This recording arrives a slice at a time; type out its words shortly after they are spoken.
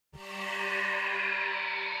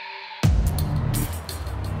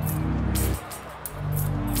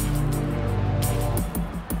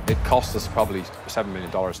cost us probably $7 million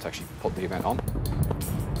to actually put the event on.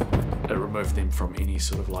 It removed them from any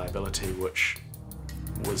sort of liability, which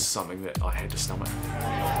was something that I had to stomach.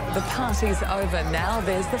 The party's over now.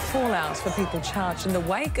 There's the fallout for people charged in the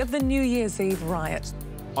wake of the New Year's Eve riot.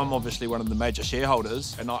 I'm obviously one of the major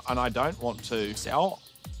shareholders, and I don't want to sell.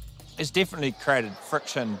 It's definitely created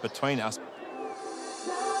friction between us.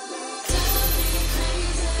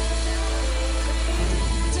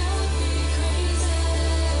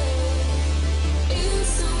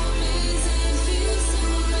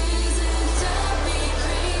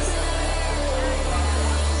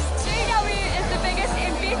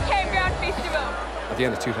 At the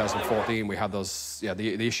end of 2014, we had those,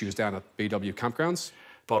 the issues down at BW campgrounds.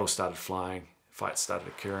 Bottles started flying, fights started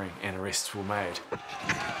occurring, and arrests were made.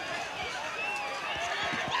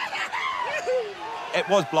 It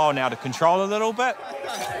was blown out of control a little bit.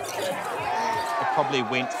 It probably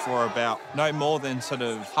went for about no more than sort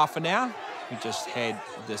of half an hour. We just had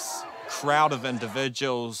this crowd of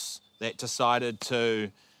individuals that decided to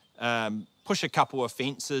push a couple of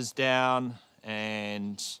fences down,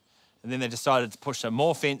 and then they decided to push some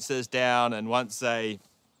more fences down, and once they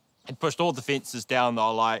had pushed all the fences down, they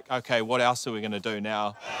were like, OK, what else are we going to do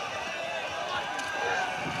now?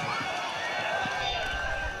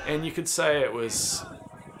 And you could say it was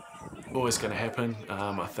always going to happen.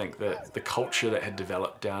 I think that the culture that had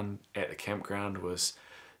developed down at the campground was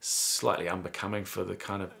slightly unbecoming for the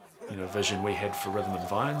kind of vision we had for Rhythm and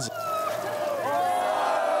Vines.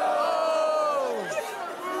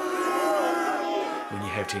 When you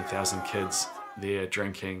have 10,000 kids there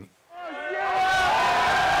drinking,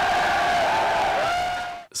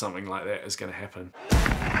 something like that is going to happen.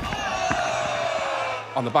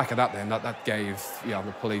 On the back of that, then, that gave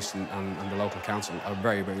the police and the local council a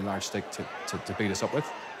very, very large stick to beat us up with.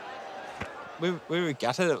 We were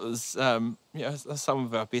gutted. It was some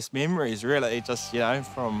of our best memories, really, just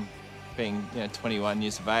from being 21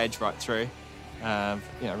 years of age right through,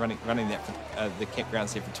 running that the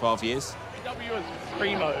campgrounds there for 12 years. BW is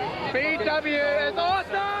primo. BW is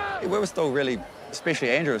awesome! We were still really, especially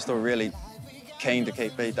Andrew, was still really keen to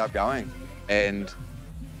keep BW going, and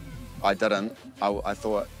I didn't. I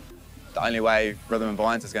thought the only way Rhythm and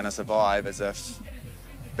Vines is going to survive is if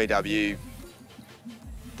BW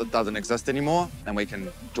doesn't exist anymore, and we can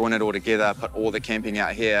join it all together, put all the camping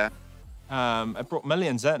out here. It brought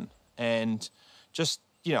millions in, and just,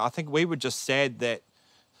 I think we were just sad that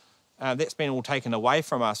that's been all taken away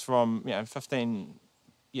from us from, 15,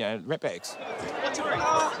 ratbags.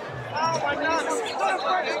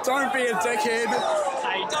 Don't be a dickhead.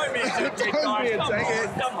 Hey, don't be a dickhead. Don't be a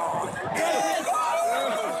dickhead. Come on.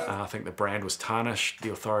 I think the brand was tarnished.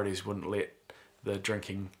 The authorities wouldn't let the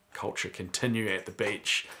drinking culture continue at the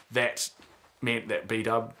beach. That meant that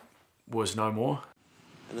B-Dub was no more.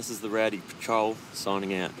 And this is the Rowdy Patrol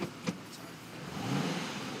signing out.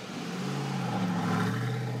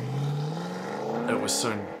 It was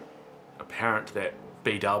soon apparent that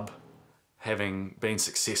B-Dub, having been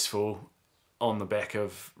successful on the back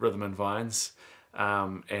of Rhythm and Vines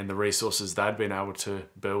and the resources they'd been able to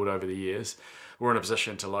build over the years, were in a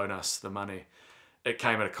position to loan us the money. It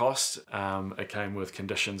came at a cost. It came with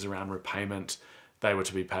conditions around repayment. They were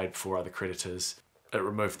to be paid before other creditors. It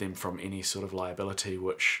removed them from any sort of liability,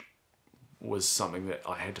 which was something that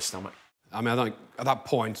I had to stomach. I mean, I think at that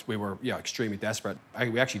point we were extremely desperate.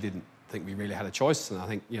 We actually didn't think we really had a choice, and I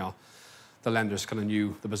think the lenders kind of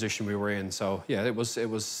knew the position we were in. So it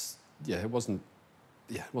wasn't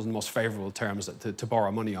the most favourable terms to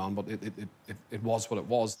borrow money on, but it was what it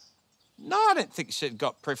was. No, I don't think she'd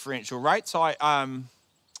got preferential rates. I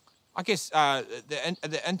guess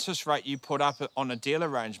the interest rate you put up on a deal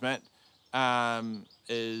arrangement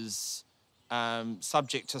is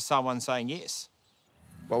subject to someone saying yes.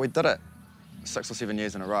 Well, we did it 6 or 7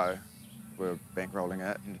 years in a row. We were bankrolling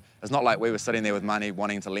it. And it's not like we were sitting there with money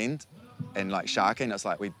wanting to lend and sharking. It's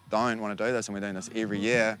like, we don't want to do this, and we're doing this every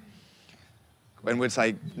year. And we'd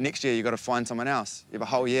say, next year you've got to find someone else. You have a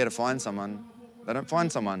whole year to find someone. They don't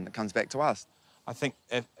find someone that comes back to us. I think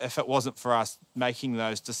if it wasn't for us making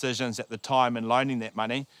those decisions at the time and loaning that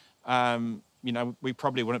money, we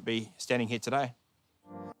probably wouldn't be standing here today.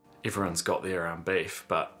 Everyone's got their beef,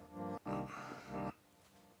 but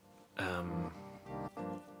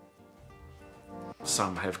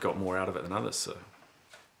some have got more out of it than others, so.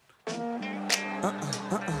 Rhythm and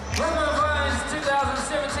Vines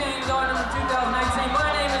 2017, going into 2018.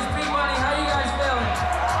 My name is P Money. How you guys feeling?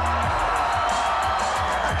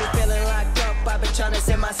 I've been feeling locked up. I've been trying to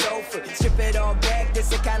set myself foot. Strip it all back, this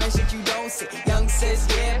the kind of shit you don't see. Young sis,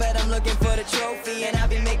 yeah, but I'm looking for the trophy, and I'll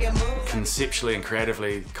be making moves. Conceptually and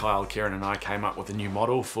creatively, Kyle, Kieran and I came up with a new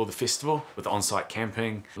model for the festival with on-site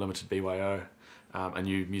camping, limited BYO, a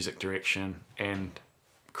new music direction, and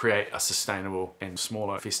create a sustainable and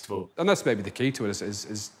smaller festival. And that's maybe the key to it,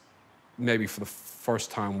 is maybe for the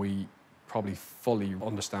first time we probably fully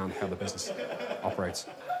understand how the business operates.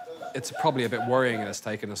 It's probably a bit worrying, and it's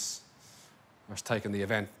taken the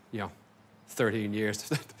event, 13 years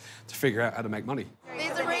to figure out how to make money.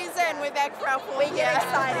 There's a reason we're back for our 4th year. We get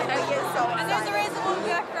excited. We get so excited. And there's a reason we'll be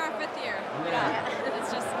back for our 5th year. Yeah.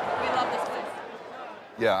 It's just, we love this place.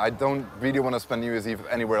 Yeah, I don't really want to spend New Year's Eve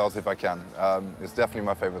anywhere else if I can. It's definitely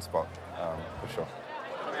my favorite spot, for sure.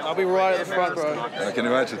 I'll be right at the front, bro. I can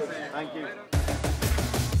imagine. Thank you.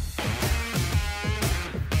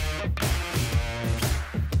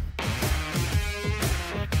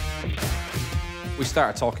 We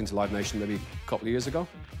started talking to Live Nation maybe a couple of years ago.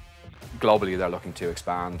 Globally, they're looking to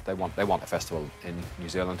expand. They want a festival in New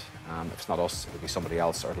Zealand. If it's not us, it'll be somebody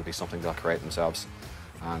else, or it'll be something they'll create themselves.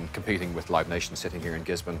 And competing with Live Nation sitting here in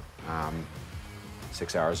Gisborne,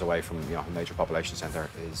 6 hours away from a major population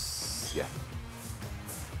centre is,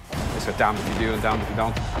 it's a damned if you do and damned if you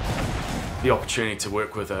don't. The opportunity to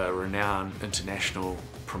work with a renowned international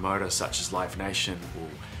promoter such as Live Nation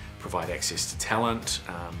will provide access to talent,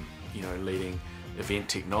 leading event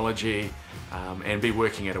technology, and be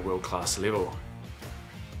working at a world-class level.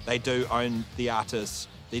 They do own the artists,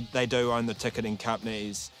 they do own the ticketing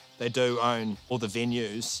companies, they do own all the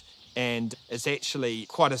venues, and it's actually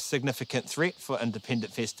quite a significant threat for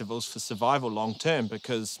independent festivals for survival long term,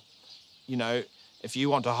 because, if you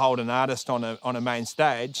want to hold an artist on a main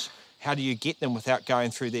stage, how do you get them without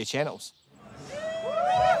going through their channels?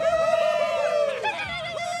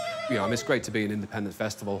 It's great to be an independent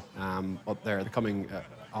festival, but they're becoming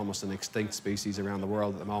almost an extinct species around the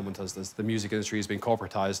world at the moment, as the music industry has been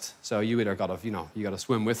corporatized. So you either got to, you got to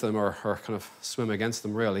swim with them or kind of swim against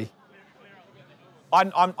them, really.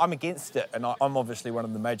 I'm against it, and I'm obviously one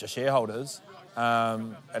of the major shareholders,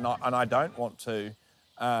 and I don't want to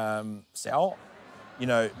sell.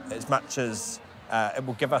 As much as it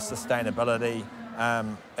will give us sustainability,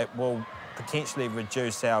 it will potentially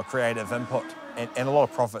reduce our creative input, and a lot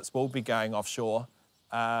of profits will be going offshore.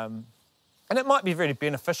 And it might be very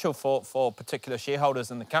beneficial for particular shareholders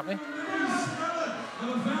in the company.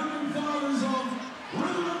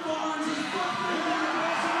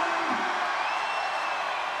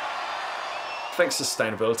 Thanks to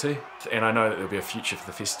sustainability, and I know that there'll be a future for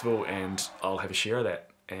the festival, and I'll have a share of that.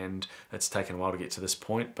 And it's taken a while to get to this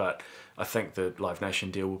point, but I think the Live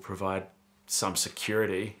Nation deal will provide some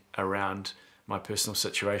security around my personal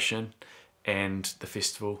situation and the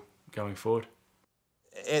festival going forward.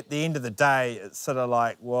 At the end of the day, it's sort of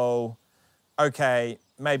like, well, okay,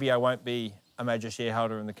 maybe I won't be a major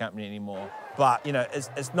shareholder in the company anymore. But,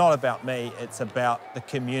 it's not about me, it's about the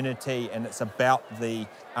community, and it's about the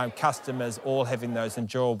customers all having those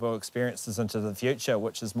enjoyable experiences into the future,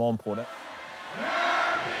 which is more important.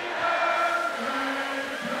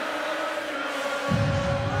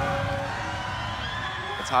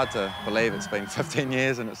 It's hard to believe it's been 15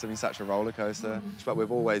 years and it's been such a roller coaster, but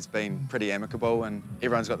we've always been pretty amicable, and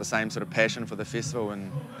everyone's got the same sort of passion for the festival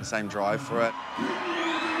and the same drive for it.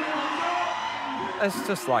 It's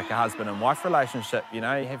just like a husband and wife relationship, you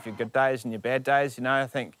have your good days and your bad days, I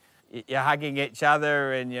think you're hugging each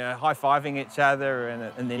other and you're high-fiving each other,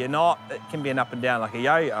 and then you're not. It can be an up and down like a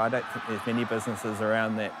yo-yo. I don't think there's many businesses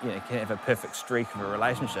around that, can have a perfect streak of a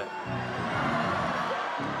relationship.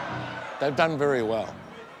 They've done very well,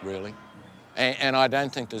 really. And I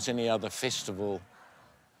don't think there's any other festival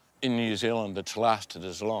in New Zealand that's lasted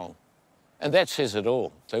as long. And that says it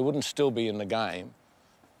all. They wouldn't still be in the game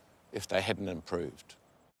if they hadn't improved.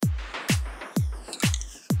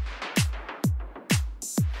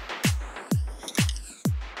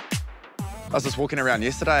 I was just walking around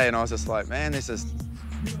yesterday and I was just like, man, this is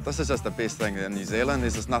just the best thing in New Zealand.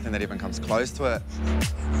 There's just nothing that even comes close to it.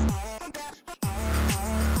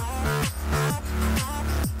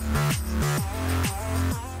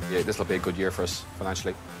 Yeah, this will be a good year for us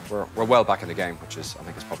financially. We're well back in the game, which is, I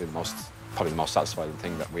think, is probably the most satisfying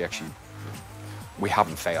thing, that we actually we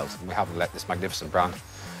haven't failed, and we haven't let this magnificent brand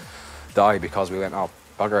die because we went, oh,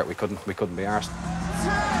 bugger it, we couldn't be arsed.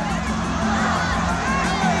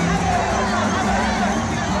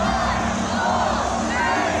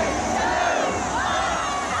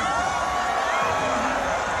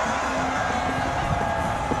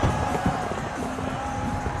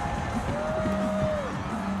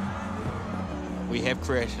 We have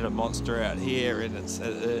created a monster out here, and it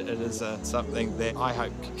is something that I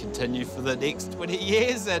hope can continue for the next 20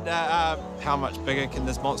 years. And how much bigger can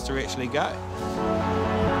this monster actually go?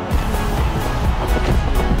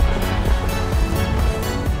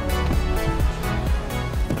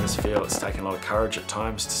 I just feel it's taken a lot of courage at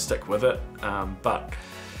times to stick with it, but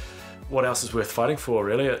what else is worth fighting for,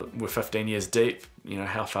 really? We're 15 years deep, you know,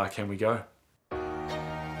 how far can we go?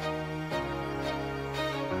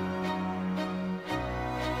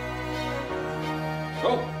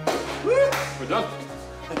 Oh, we're done.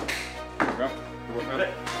 There we go. Good work,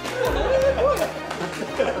 man.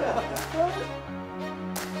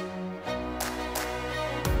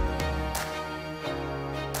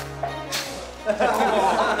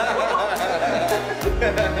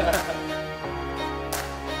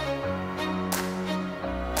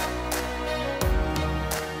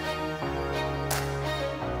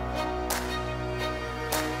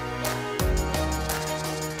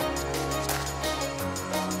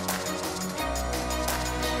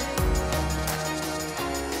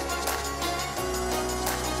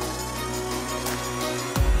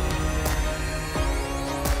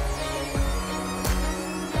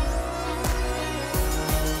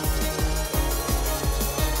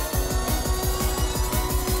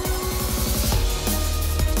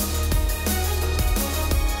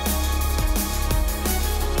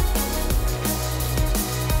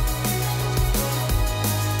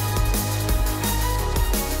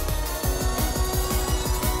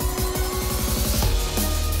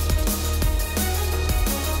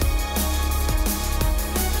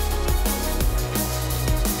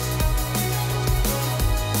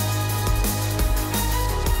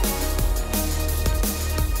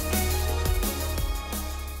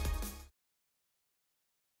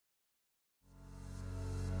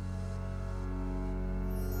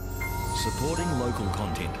 Supporting local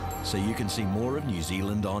content so you can see more of New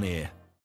Zealand on air.